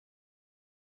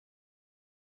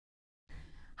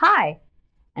Hi,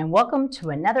 and welcome to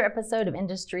another episode of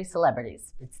Industry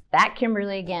Celebrities. It's that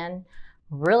Kimberly again.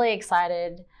 Really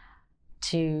excited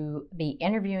to be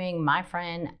interviewing my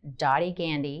friend Dottie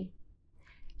Gandy.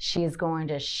 She is going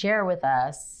to share with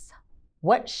us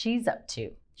what she's up to.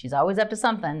 She's always up to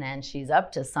something, and she's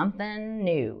up to something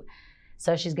new.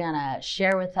 So she's going to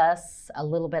share with us a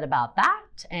little bit about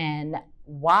that and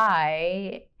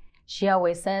why she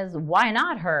always says, why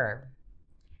not her?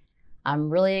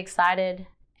 I'm really excited,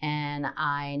 and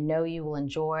I know you will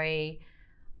enjoy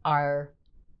our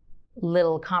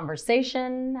little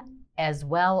conversation as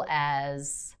well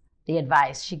as the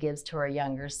advice she gives to her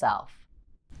younger self.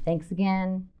 Thanks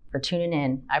again for tuning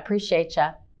in. I appreciate you.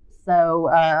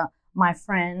 So my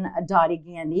friend Dottie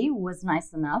Gandy was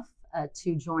nice enough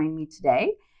to join me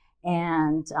today,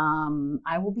 and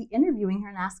I will be interviewing her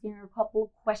and asking her a couple of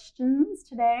questions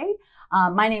today.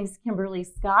 My name is Kimberly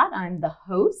Scott. I'm the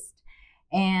host.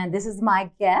 And this is my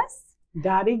guest,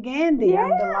 Dottie Gandy. Yeah.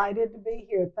 I'm delighted to be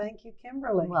here. Thank you,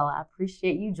 Kimberly. Well, I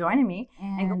appreciate you joining me.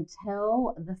 And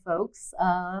tell the folks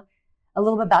a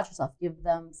little bit about yourself. Give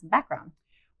them some background.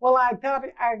 Well, I thought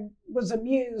I was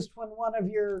amused when one of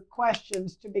your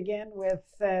questions to begin with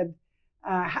said,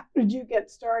 how did you get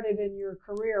started in your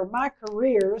career? My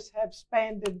careers have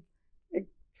spanned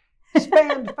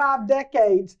 5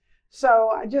 decades. So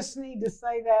I just need to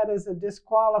say that as a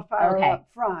disqualifier up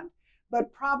front.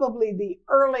 But probably the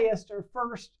earliest or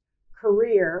first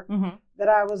career that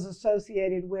I was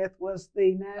associated with was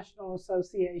the National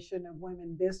Association of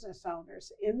Women Business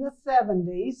Owners. In the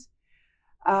 70s,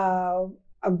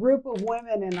 a group of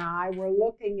women and I were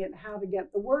looking at how to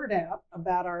get the word out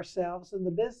about ourselves and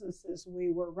the businesses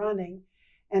we were running.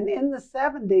 And in the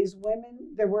 70s,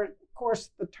 of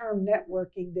course, the term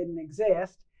networking didn't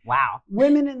exist. Wow.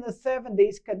 Women in the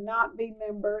 70s could not be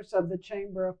members of the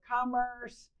Chamber of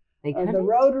Commerce, the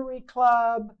Rotary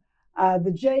Club.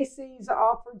 The JCs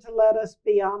offered to let us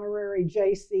be honorary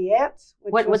JCettes.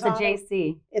 What's a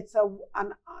JC? It's a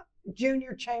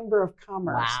Junior Chamber of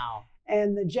Commerce. Wow.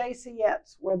 And the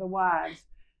JCettes were the wives.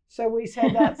 So we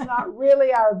said that's not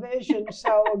really our vision.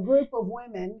 So a group of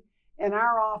women in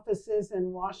our offices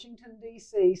in Washington,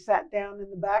 D.C. sat down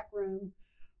in the back room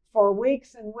for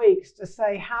weeks and weeks to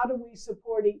say, how do we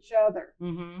support each other?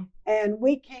 And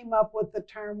we came up with the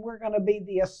term, we're going to be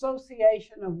the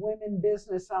Association of Women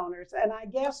Business Owners. And I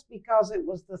guess because it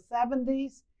was the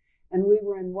 70s and we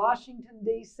were in Washington,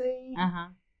 D.C.,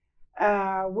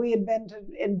 we had been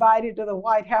invited to the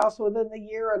White House within the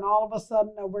year, and all of a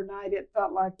sudden, overnight, it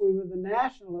felt like we were the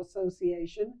National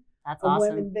Association of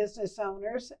Women Business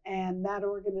Owners. And that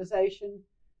organization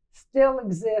still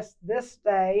exists this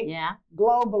day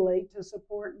globally to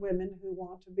support women who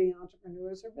want to be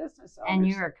entrepreneurs or business owners. And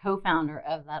you're a co-founder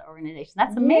of that organization.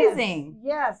 That's amazing.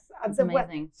 Yes. That's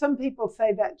amazing. Some people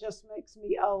say that just makes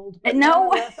me old. But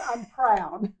no. I'm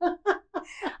proud.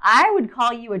 I would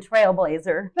call you a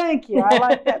trailblazer. Thank you. I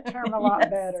like that term a lot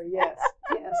better. Yes.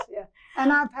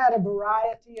 And I've had a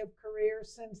variety of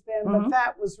careers since then, but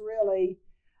that was really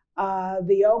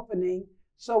the opening.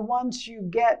 So once you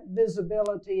get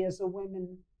visibility as a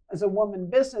woman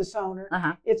business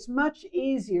owner, it's much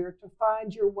easier to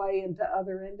find your way into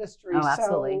other industries. Oh,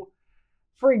 absolutely. So,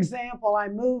 for example, I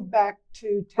moved back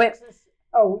to Texas.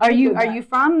 So where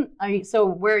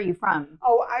are you from?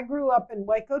 Oh, I grew up in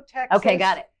Waco, Texas. Okay,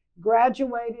 got it.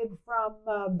 Graduated from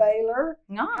Baylor,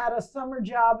 had a summer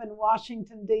job in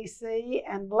Washington, D.C.,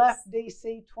 and left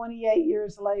D.C. 28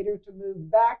 years later to move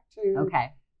back to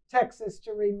Texas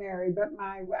to remarry, but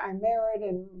I married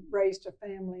and raised a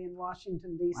family in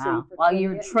Washington, D.C. Wow. While you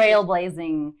were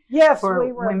trailblazing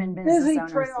for women business owners. Busy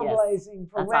trailblazing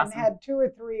for women. Awesome. Had 2 or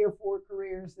 3 or 4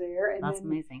 careers there. And that's then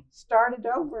amazing. Started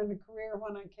over in a career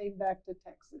when I came back to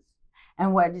Texas.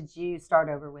 And what did you start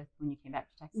over with when you came back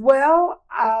to Texas? Well,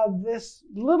 this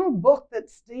little book that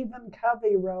Stephen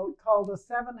Covey wrote called The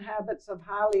 7 Habits of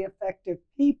Highly Effective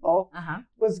People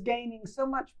was gaining so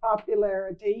much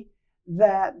popularity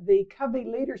that the Covey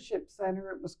Leadership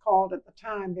Center, it was called at the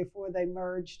time before they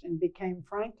merged and became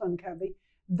Franklin Covey,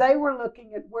 they were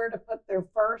looking at where to put their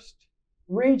first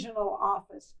regional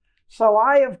office. So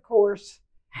I, of course,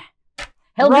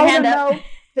 held wrote your hand a up note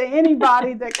to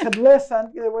anybody that could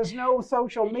listen. There was no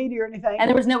social media or anything. And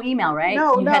there was no email, right?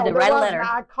 No, you had to write a letter.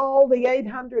 I called the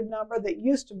 800 number that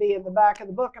used to be in the back of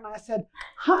the book, and I said,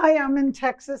 hi, I'm in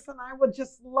Texas, and I would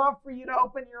just love for you to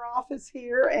open your office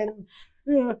here. And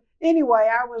anyway,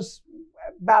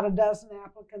 about a dozen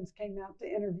applicants came out to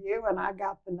interview, and I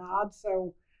got the nod.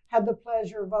 So had the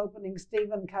pleasure of opening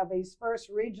Stephen Covey's first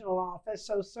regional office.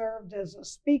 So served as a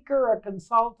speaker, a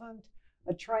consultant,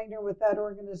 a trainer with that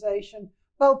organization,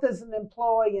 both as an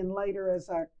employee and later as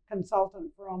a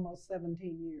consultant for almost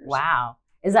 17 years. Wow.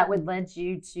 Is that what led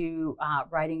you to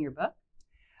writing your book?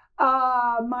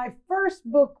 My first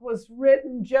book was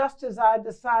written just as I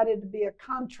decided to be a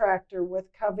contractor with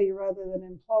Covey rather than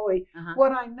employee.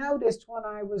 What I noticed when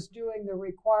I was doing the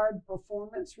required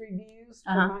performance reviews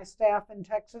for my staff in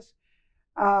Texas,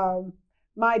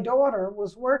 my daughter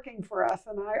was working for us,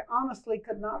 and I honestly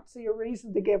could not see a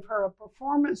reason to give her a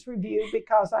performance review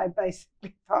because I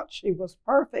basically thought she was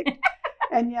perfect.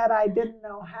 And yet I didn't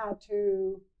know how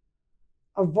to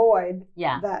avoid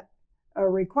that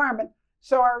requirement.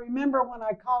 So I remember when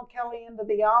I called Kelly into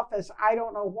the office, I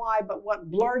don't know why, but what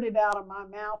blurted out of my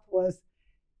mouth was,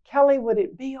 Kelly, would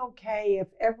it be okay if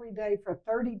every day for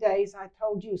 30 days I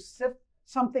told you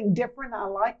something different I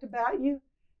liked about you?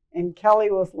 And Kelly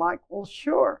was like, well,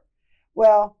 sure.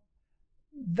 Well,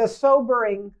 the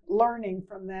sobering learning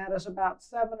from that is about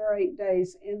 7 or 8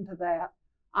 days into that,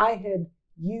 I had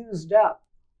used up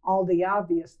all the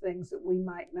obvious things that we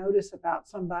might notice about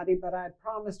somebody, but I'd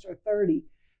promised her 30.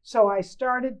 So I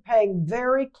started paying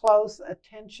very close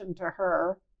attention to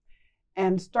her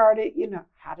and started,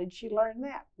 how did she learn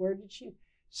that? Where did she?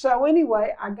 So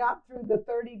anyway, I got through the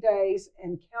 30 days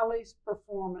and Kelly's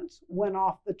performance went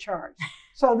off the charts.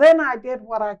 So then I did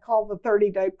what I call the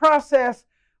 30-day process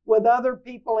with other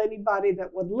people, anybody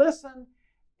that would listen.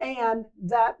 And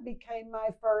that became my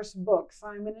first book.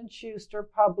 Simon & Schuster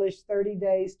published 30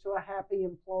 Days to a Happy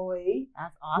Employee.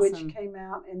 That's awesome. Which came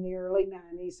out in the early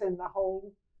 90s. And the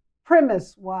whole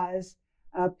premise was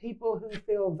people who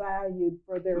feel valued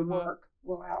for their work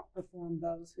will outperform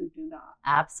those who do not.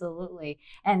 Absolutely.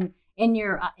 And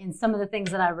in some of the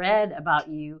things that I read about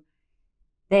you,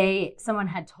 someone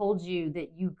had told you that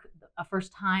a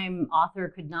first-time author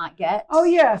could not get. Oh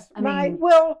yes, a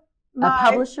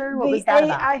publisher. What was that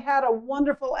about? I had a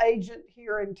wonderful agent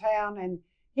here in town, and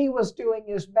he was doing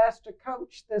his best to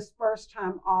coach this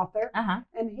first-time author.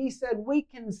 And he said, we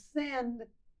can send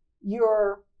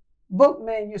your book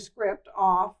manuscript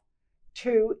off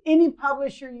to any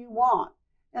publisher you want.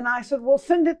 And I said, well,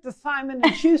 send it to Simon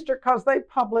 & Schuster because they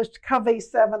published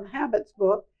Covey's 7 Habits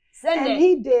book. And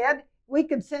he did. We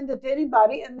could send it to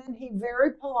anybody. And then he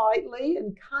very politely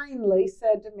and kindly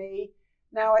said to me,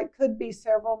 now it could be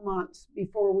several months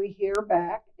before we hear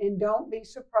back. And don't be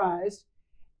surprised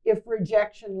if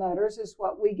rejection letters is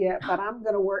what we get, but I'm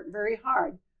going to work very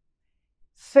hard.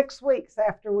 6 weeks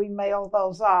after we mailed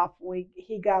those off,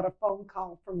 he got a phone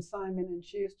call from Simon &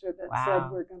 Schuster that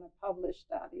said we're going to publish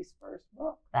Dottie's first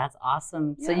book. That's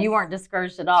awesome. Yes. So you weren't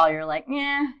discouraged at all. You're like,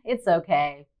 yeah, it's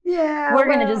okay. Yeah. We're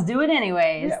going to just do it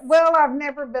anyways. Yeah, well, I've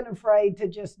never been afraid to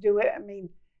just do it. I mean,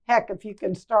 heck, if you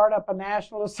can start up a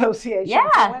national association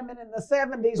for women in the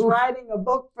 70s, writing a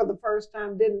book for the first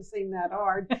time didn't seem that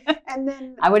hard. And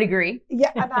then I would agree.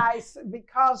 Yeah, and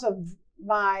because of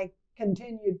my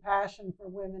continued passion for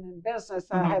women in business,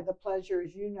 I had the pleasure,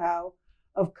 as you know,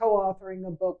 of co-authoring a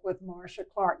book with Marcia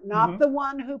Clark, not the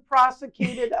one who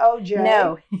prosecuted OJ.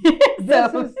 No,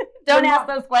 don't ask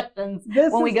those questions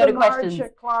when we go to questions.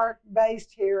 Marcia Clark,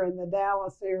 based here in the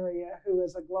Dallas area, who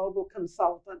is a global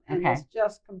consultant and is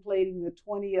just completing the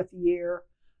 20th year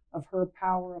of her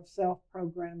Power of Self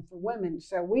program for women.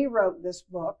 So we wrote this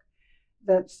book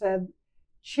that said,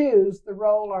 choose the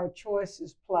role our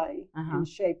choices play in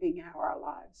shaping how our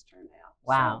lives turn out.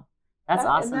 Wow. That's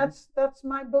awesome. And that's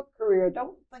my book career.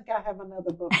 Don't think I have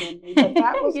another book in me, but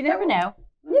that was You never know.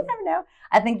 You never know.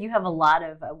 I think you have a lot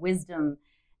of wisdom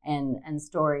and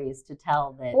stories to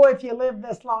tell. That boy, if you live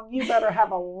this long, you better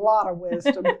have a lot of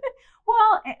wisdom.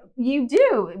 Well, you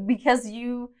do, because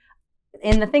in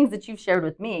the things that you've shared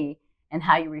with me and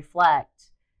how you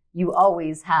reflect, you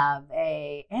always have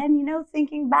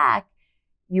thinking back,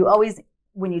 you always,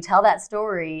 when you tell that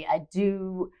story, I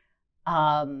do,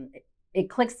 it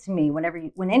clicks to me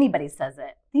when anybody says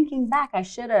it. Thinking back, I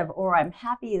should have, or I'm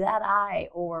happy that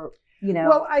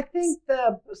Well, I think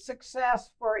the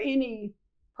success for any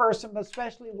person, but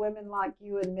especially women like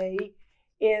you and me,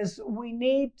 is we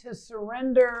need to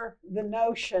surrender the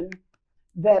notion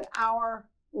that our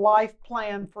life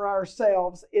plan for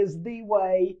ourselves is the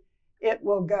way it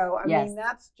will go. I mean,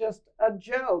 that's just a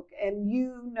joke. And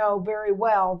you know very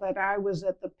well that I was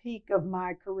at the peak of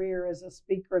my career as a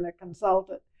speaker and a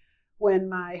consultant when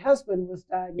my husband was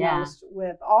diagnosed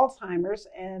with Alzheimer's,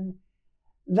 and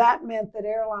that meant that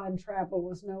airline travel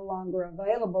was no longer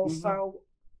available. So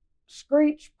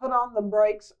Screech put on the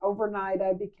brakes overnight.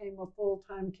 I became a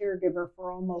full-time caregiver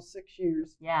for almost 6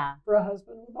 years for a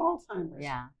husband with Alzheimer's.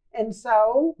 Yeah. And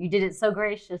so you did it so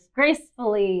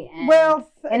gracefully, and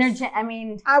well, I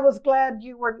mean, I was glad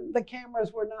the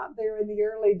cameras were not there in the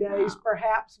early days, Wow.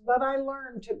 perhaps, but I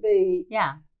learned to be.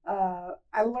 yeah,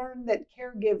 I learned that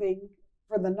caregiving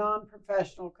for the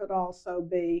non-professional could also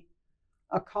be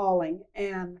a calling,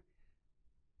 and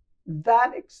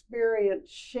that experience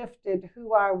shifted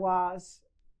who I was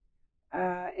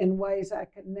in ways I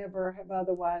could never have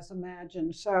otherwise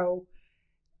imagined. So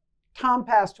Tom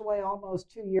passed away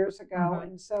almost 2 years ago. Mhm.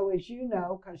 And so, as you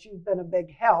know, because you've been a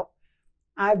big help,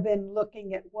 I've been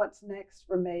looking at what's next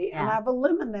for me. And Yeah. I've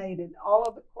eliminated all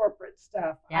of the corporate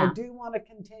stuff. I Yeah. do want to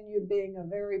continue being a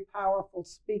very powerful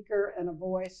speaker and a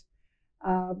voice.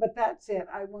 But that's it.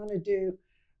 I want to do,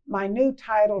 my new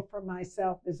title for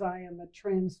myself is I am a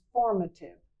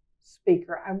transformative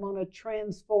speaker. I want to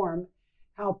transform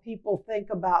how people think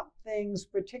about things,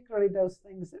 particularly those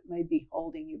things that may be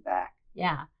holding you back.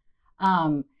 yeah.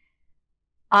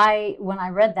 When I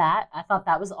read that, I thought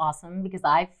that was awesome, because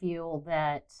I feel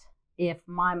that if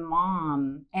my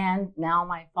mom and now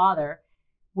my father,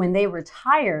 when they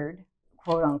retired,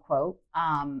 quote unquote,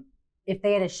 if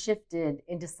they had shifted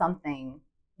into something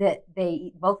that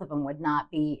both of them would not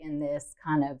be in this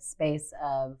kind of space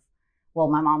of, well,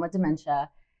 my mom with dementia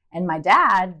and my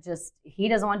dad he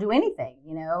doesn't want to do anything,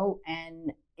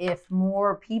 and if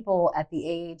more people at the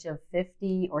age of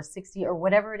 50 or 60 or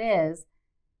whatever it is,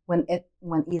 when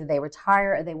either they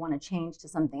retire or they want to change to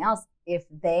something else, if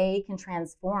they can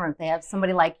transform, if they have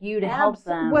somebody like you to help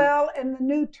them. Well, and the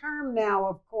new term now,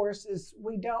 of course, is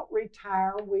we don't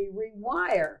retire, we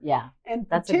rewire. Yeah. And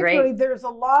that's particularly there's a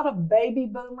lot of baby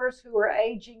boomers who are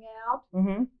aging out,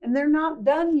 mm-hmm. and they're not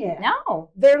done yet. No.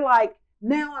 They're like,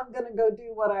 now I'm going to go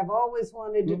do what I've always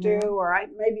wanted to mm-hmm. do, or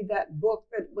maybe that book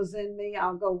that was in me,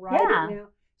 I'll go write Yeah. it now.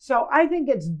 So I think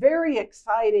it's very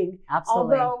exciting.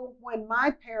 Absolutely. Although when my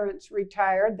parents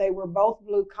retired, they were both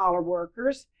blue collar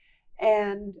workers,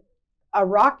 and a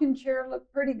rocking chair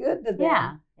looked pretty good to them.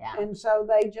 Yeah. Yeah. And so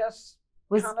they just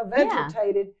kind of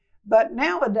vegetated. Yeah. But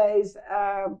nowadays,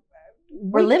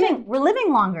 we're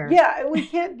living longer. Yeah, we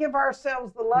can't give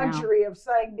ourselves the luxury of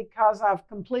saying, because I've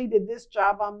completed this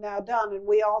job, I'm now done. And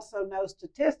we also know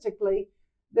statistically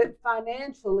that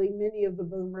financially, many of the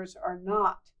boomers are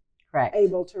not Correct.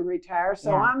 able to retire.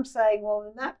 So Yeah. I'm saying, well,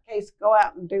 in that case, go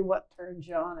out and do what turns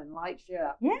you on and lights you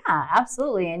up. Yeah,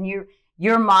 absolutely. And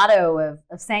your motto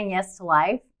of saying yes to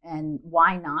life and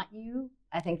why not you,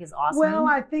 I think is awesome. Well,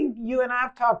 I think you and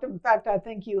I've talked, in fact, I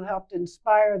think you helped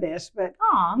inspire this, but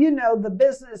Aww. the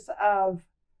business of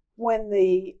when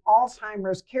the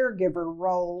Alzheimer's caregiver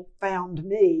role found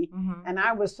me, mm-hmm. and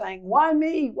I was saying, why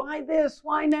me? Why this?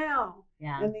 Why now?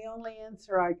 Yeah. And the only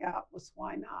answer I got was,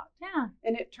 why not? Yeah.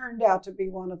 And it turned out to be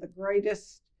one of the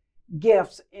greatest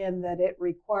gifts, in that it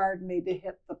required me to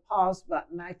hit the pause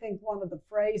button. I think one of the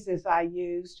phrases I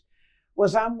used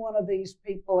was, I'm one of these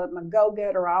people, I'm a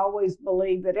go-getter. I always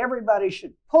believe that everybody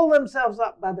should pull themselves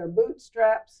up by their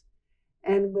bootstraps.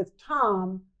 And with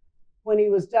Tom, when he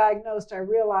was diagnosed, I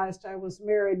realized I was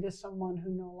married to someone who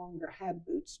no longer had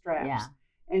bootstraps. Yeah.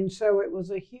 And so it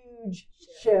was a huge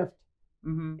shift.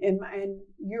 Mm-hmm. And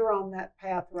you're on that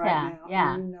path right now.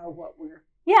 Yeah. And you know what we're.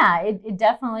 Yeah, it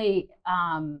definitely,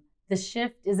 the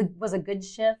shift was a good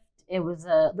shift. It was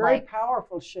a very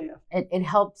powerful shift. It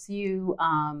helps you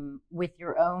with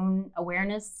your own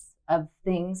awareness of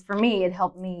things. For me, it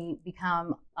helped me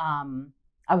become,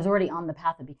 I was already on the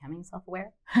path of becoming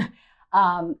self-aware,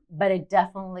 but it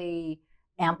definitely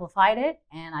amplified it.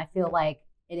 And I feel like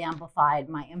it amplified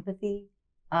my empathy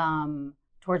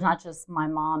towards not just my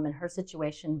mom and her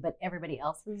situation, but everybody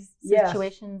else's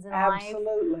situations in life.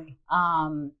 Absolutely.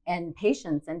 And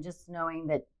patience, and just knowing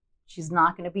that she's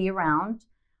not going to be around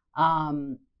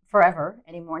forever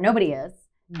anymore. Nobody is.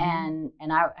 Mm-hmm.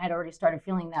 And I had already started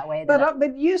feeling that way. But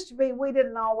it used to be, we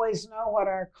didn't always know what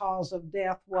our cause of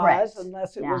death was. Correct.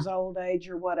 Unless it was old age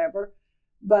or whatever.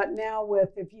 But now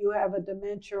if you have a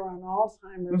dementia or an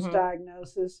Alzheimer's mm-hmm.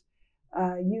 diagnosis,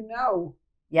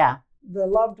 yeah, the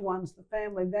loved ones, the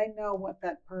family, they know what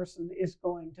that person is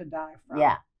going to die from.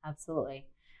 Yeah, absolutely.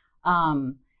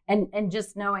 And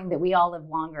just knowing that we all live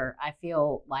longer, I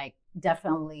feel like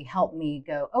definitely helped me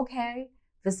go, okay,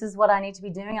 this is what I need to be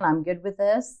doing, and I'm good with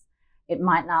this. It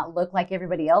might not look like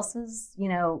everybody else's,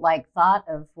 thought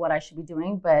of what I should be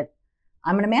doing, but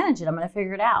I'm going to manage it. I'm going to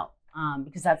figure it out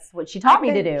because that's what she taught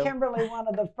me to do. Kimberly, one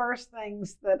of the first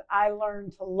things that I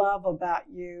learned to love about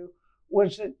you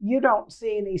was that you don't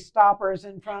see any stoppers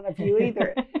in front of you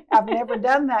either. I've never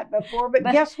done that before, but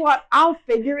guess what? I'll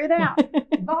figure it out.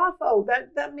 VAFO,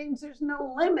 that means there's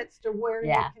no limits to where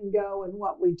you can go and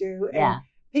what we do. And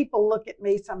people look at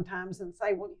me sometimes and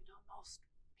say, well, most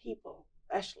people,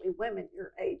 especially women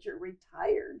your age, are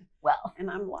retired. Well, And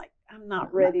I'm like, I'm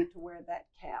not ready to wear that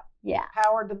cap. yeah.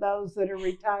 Power to those that are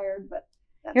retired, but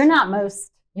that's You're not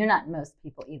most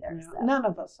people either. No, So. none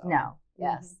of us are. No,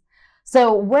 yes.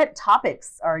 So what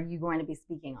topics are you going to be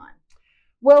speaking on?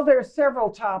 Well, there are several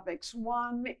topics.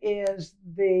 One is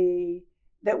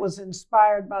that was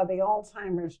inspired by the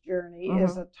Alzheimer's journey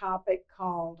is a topic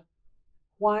called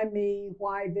Why Me,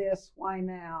 Why This, Why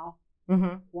Now,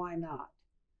 Why Not?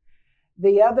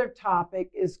 The other topic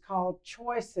is called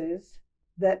Choices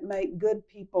That Make Good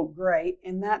People Great,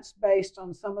 and that's based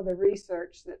on some of the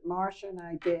research that Marcia and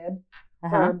I did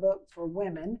for our book for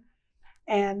women.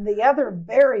 And the other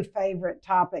very favorite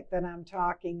topic that I'm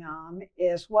talking on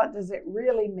is what does it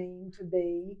really mean to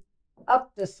be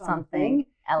up to something?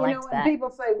 I like when that.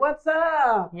 people say, what's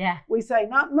up? Yeah. We say,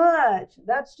 not much.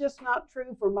 That's just not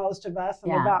true for most of us.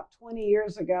 And Yeah. about 20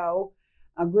 years ago,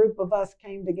 a group of us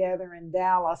came together in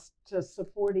Dallas to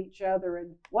support each other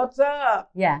and what's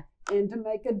up? Yeah. And to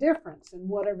make a difference in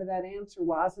whatever that answer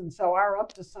was. And so our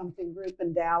Up to Something group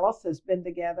in Dallas has been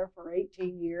together for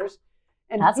 18 years.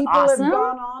 And That's people awesome. have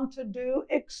gone on to do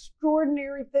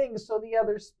extraordinary things. So the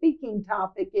other speaking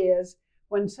topic is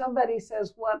when somebody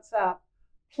says, what's up?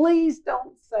 Please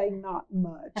don't say not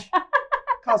much,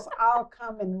 because I'll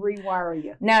come and rewire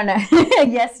you. No.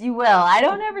 Yes, you will. I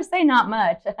don't ever say not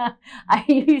much. I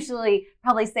usually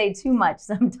probably say too much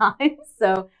sometimes.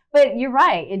 So, but you're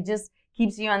right. It just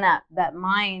keeps you on that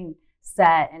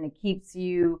mindset, and it keeps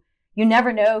you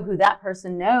never know who that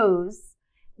person knows.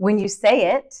 When you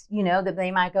say it, that they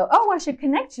might go, oh, I should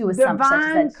connect you with something.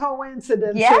 Divine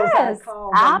coincidences. Yes, I call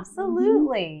them.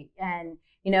 absolutely. And,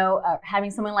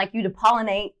 having someone like you to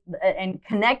pollinate and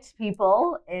connect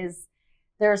people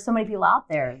there are so many people out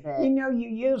there that. You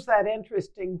use that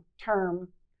interesting term,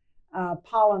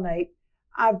 pollinate.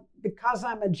 Because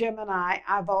I'm a Gemini,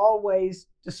 I've always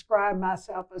described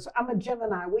myself as, I'm a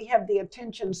Gemini. We have the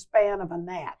attention span of a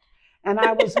gnat. And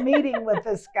I was meeting with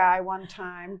this guy one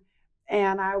time,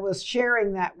 and I was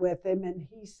sharing that with him, and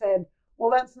he said,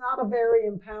 well, that's not a very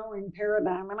empowering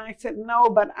paradigm. And I said, no,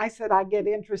 but I said, I get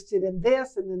interested in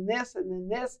this, and then this, and then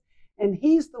this. And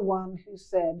he's the one who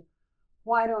said,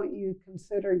 why don't you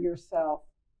consider yourself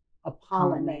a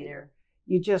pollinator?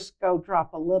 You just go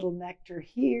drop a little nectar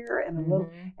here and a little.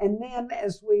 And then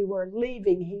as we were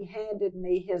leaving, he handed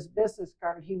me his business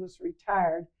card. He was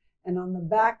retired. And on the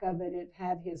back of it, it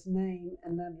had his name,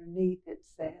 and underneath it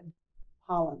said,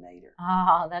 pollinator.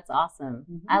 Oh, that's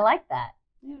awesome. I like that.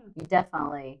 Yeah. You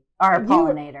definitely are a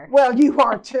pollinator. Well, you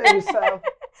are too. So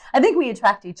I think we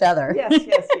attract each other. Yes.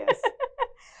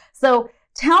 So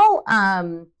tell,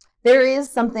 there is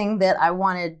something that I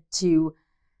wanted to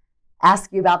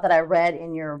ask you about that I read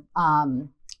in your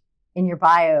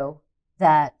bio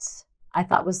that I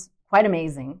thought was quite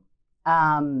amazing.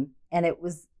 And it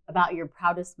was about your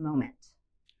proudest moment.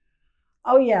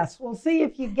 Oh, yes. Well, see,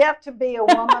 if you get to be a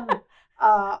woman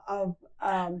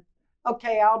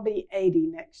okay, I'll be 80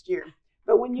 next year.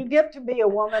 But when you get to be a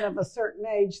woman of a certain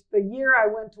age, the year I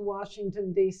went to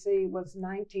Washington, D.C. was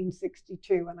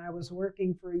 1962, and I was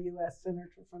working for a U.S.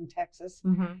 Senator from Texas.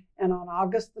 And on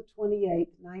August the 28th,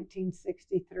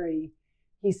 1963,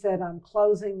 he said, I'm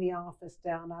closing the office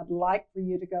down. I'd like for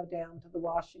you to go down to the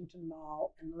Washington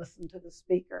Mall and listen to the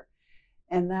speaker.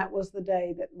 And that was the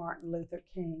day that Martin Luther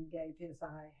King gave his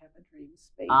I Have a Dream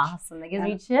speech. Awesome. That gives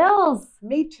me chills.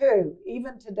 Me too,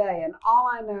 even today. And all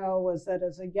I know was that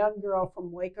as a young girl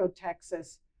from Waco,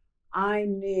 Texas, I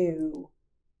knew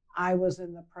I was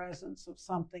in the presence of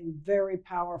something very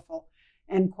powerful.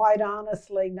 And quite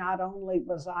honestly, not only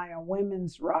was I a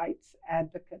women's rights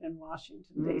advocate in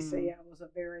Washington, D.C., I was a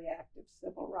very active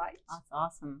civil rights That's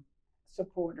awesome.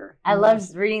 supporter. I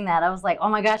loved reading that. I was like, oh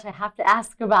my gosh, I have to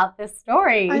ask about this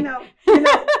story. I know.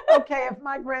 Okay, if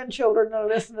my grandchildren are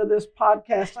listening to this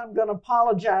podcast, I'm going to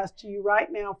apologize to you right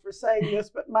now for saying this,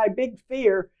 but my big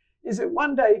fear is that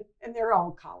one day, and they're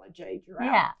all college age,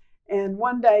 right? Yeah. And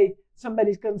one day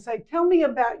somebody's going to say, tell me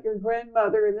about your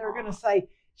grandmother. And they're going to say,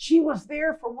 she was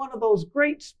there for one of those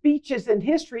great speeches in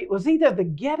history. It was either the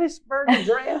Gettysburg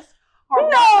Address or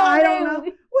I don't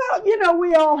know. Well,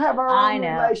 we all have our own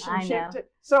relationship.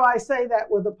 So I say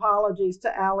that with apologies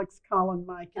to Alex, Colin,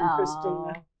 Mike, and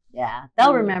Christina. Yeah,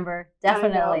 they'll remember,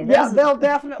 definitely. Yeah, they'll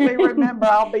definitely remember.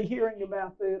 I'll be hearing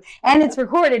about this. And it's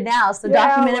recorded now, so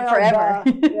document it forever.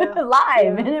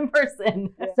 Live and in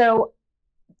person. Yeah. So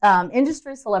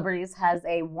Industry Celebrities has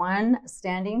a one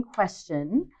standing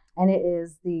question, and it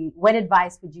is what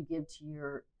advice would you give to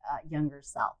your younger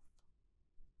self?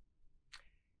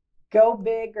 Go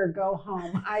big or go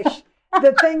home.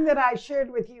 The thing that I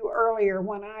shared with you earlier,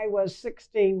 when I was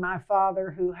 16, my father,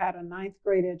 who had a 9th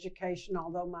grade education,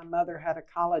 although my mother had a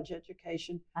college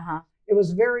education, it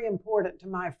was very important to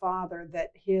my father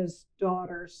that his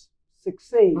daughters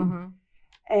succeed.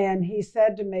 And he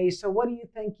said to me, so what do you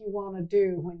think you want to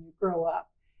do when you grow up?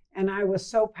 And I was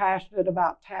so passionate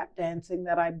about tap dancing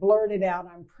that I blurted out,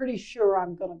 I'm pretty sure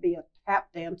I'm going to be a tap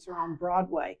dancer on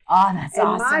Broadway. Oh, that's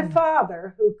awesome. And my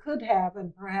father, who could have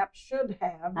and perhaps should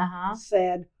have,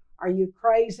 said, are you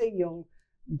crazy? You'll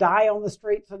die on the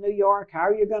streets of New York. How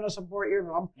are you going to support your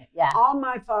mom? Yeah. All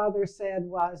my father said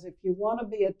was, if you want to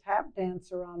be a tap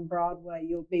dancer on Broadway,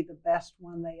 you'll be the best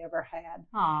one they ever had.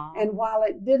 Aww. And while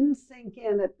it didn't sink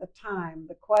in at the time,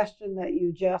 the question that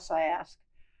you just asked,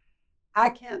 I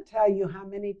can't tell you how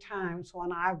many times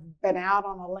when I've been out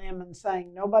on a limb and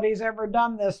saying, nobody's ever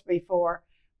done this before,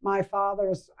 my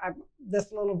this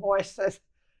little voice says,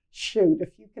 shoot,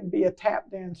 if you can be a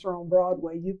tap dancer on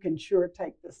Broadway, you can sure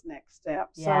take this next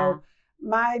step. Yeah. So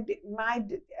my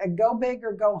go big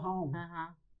or go home.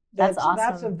 That's awesome.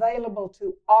 That's available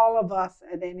to all of us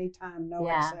at any time, no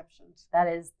exceptions. That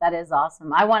is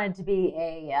awesome. I wanted to be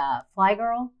a fly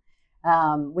girl,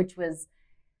 which was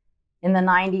in the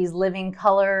 90s, Living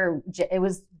Color. It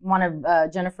was one of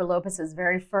Jennifer Lopez's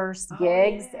very first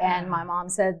gigs. And my mom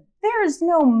said, there's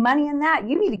no money in that.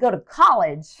 You need to go to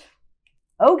college.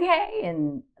 Okay.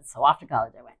 And so off to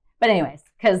college I went. But anyways,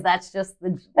 because that's just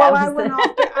the... I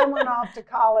went off to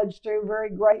college too. Very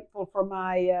grateful for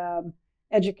my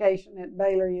education at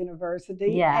Baylor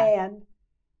University. Yeah. And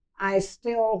I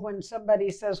still, when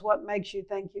somebody says, what makes you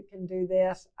think you can do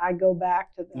this? I go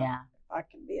back to them. I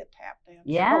can be a tap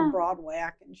dancer on Broadway,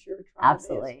 I can sure try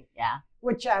Absolutely, this.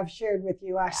 Which I've shared with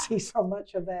you. I see so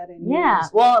much of that in you. Yeah,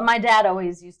 well, my dad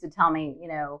always used to tell me,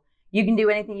 you can do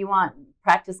anything you want.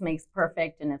 Practice makes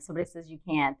perfect. And if somebody says you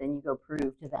can't, then you go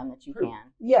prove to them that you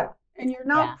can. Yeah, and you're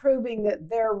not proving that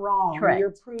they're wrong. Correct.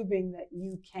 You're proving that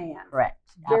you can.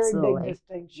 Correct. Very absolutely. big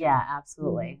distinction. Yeah,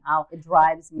 absolutely. It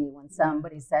drives me when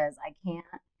somebody says I can't.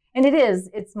 And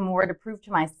it's more to prove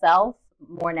to myself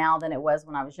more now than it was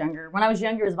when I was younger. When I was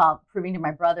younger, it was about proving to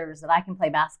my brothers that I can play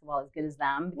basketball as good as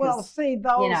them. Because, well, see,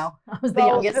 those, I was the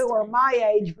youngest. Who are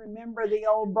my age remember the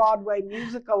old Broadway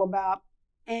musical about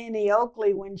Annie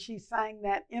Oakley when she sang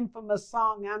that infamous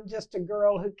song, I'm Just a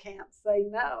Girl Who Can't Say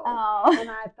No. Oh.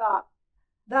 And I thought,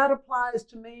 that applies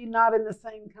to me, not in the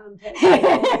same context as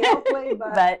Annie Oakley,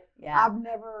 but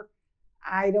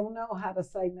I don't know how to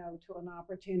say no to an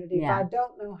opportunity. If I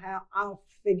don't know how, I'll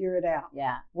figure it out.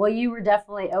 Yeah. Well, you were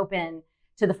definitely open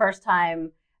to the first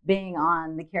time being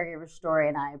on The Caregiver Story,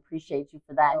 and I appreciate you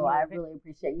for that. Oh, I really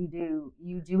appreciate you.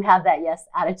 You do have that yes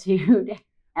attitude,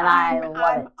 and I'm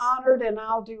honored, and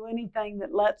I'll do anything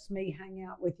that lets me hang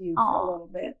out with you for a little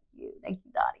bit. Thank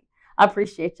you, Dottie. I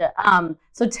appreciate you.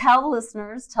 So tell the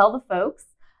listeners, tell the folks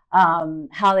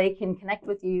how they can connect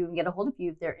with you and get a hold of you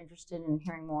if they're interested in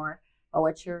hearing more. Oh,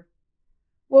 what's your...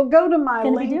 Well, go to my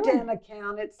LinkedIn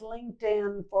account. It's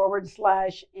LinkedIn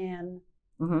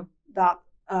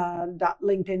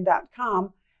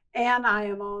 /n/LinkedIn.com. And I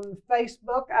am on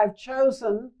Facebook. I've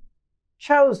chosen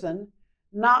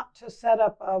not to set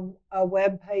up a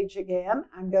web page again.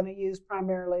 I'm going to use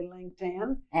primarily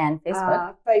LinkedIn. And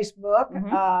Facebook.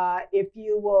 If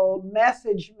you will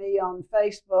message me on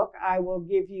Facebook, I will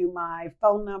give you my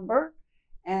phone number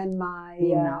and my...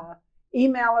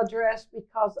 email address,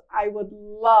 because I would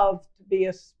love to be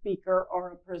a speaker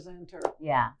or a presenter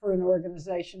for an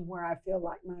organization where I feel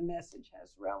like my message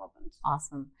has relevance.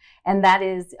 Awesome. And that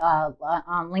is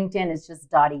on LinkedIn is just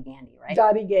Dottie Gandy, right?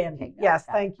 Dottie Gandy. Okay, yes,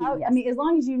 thank you. I mean, as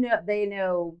long as they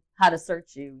know how to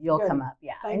search you, you'll come up.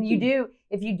 Yeah. Thank and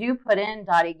if you do put in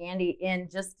Dottie Gandy in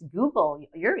just Google,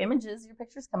 your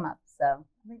pictures come up. So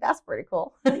I think that's pretty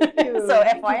cool. Thank you. So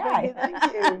FYI.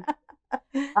 Thank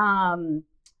you.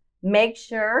 Make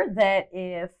sure that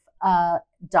if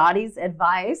Dottie's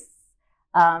advice,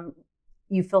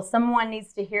 you feel someone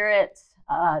needs to hear it,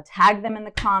 tag them in the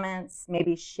comments,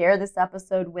 maybe share this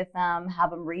episode with them,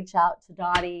 have them reach out to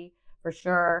Dottie for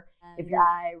sure.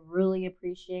 I really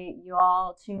appreciate you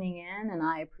all tuning in, and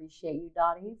I appreciate you,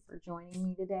 Dottie, for joining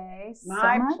me today.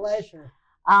 My pleasure.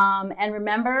 And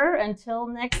remember, until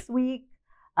next week,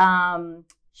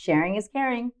 sharing is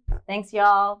caring. Thanks,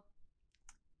 y'all.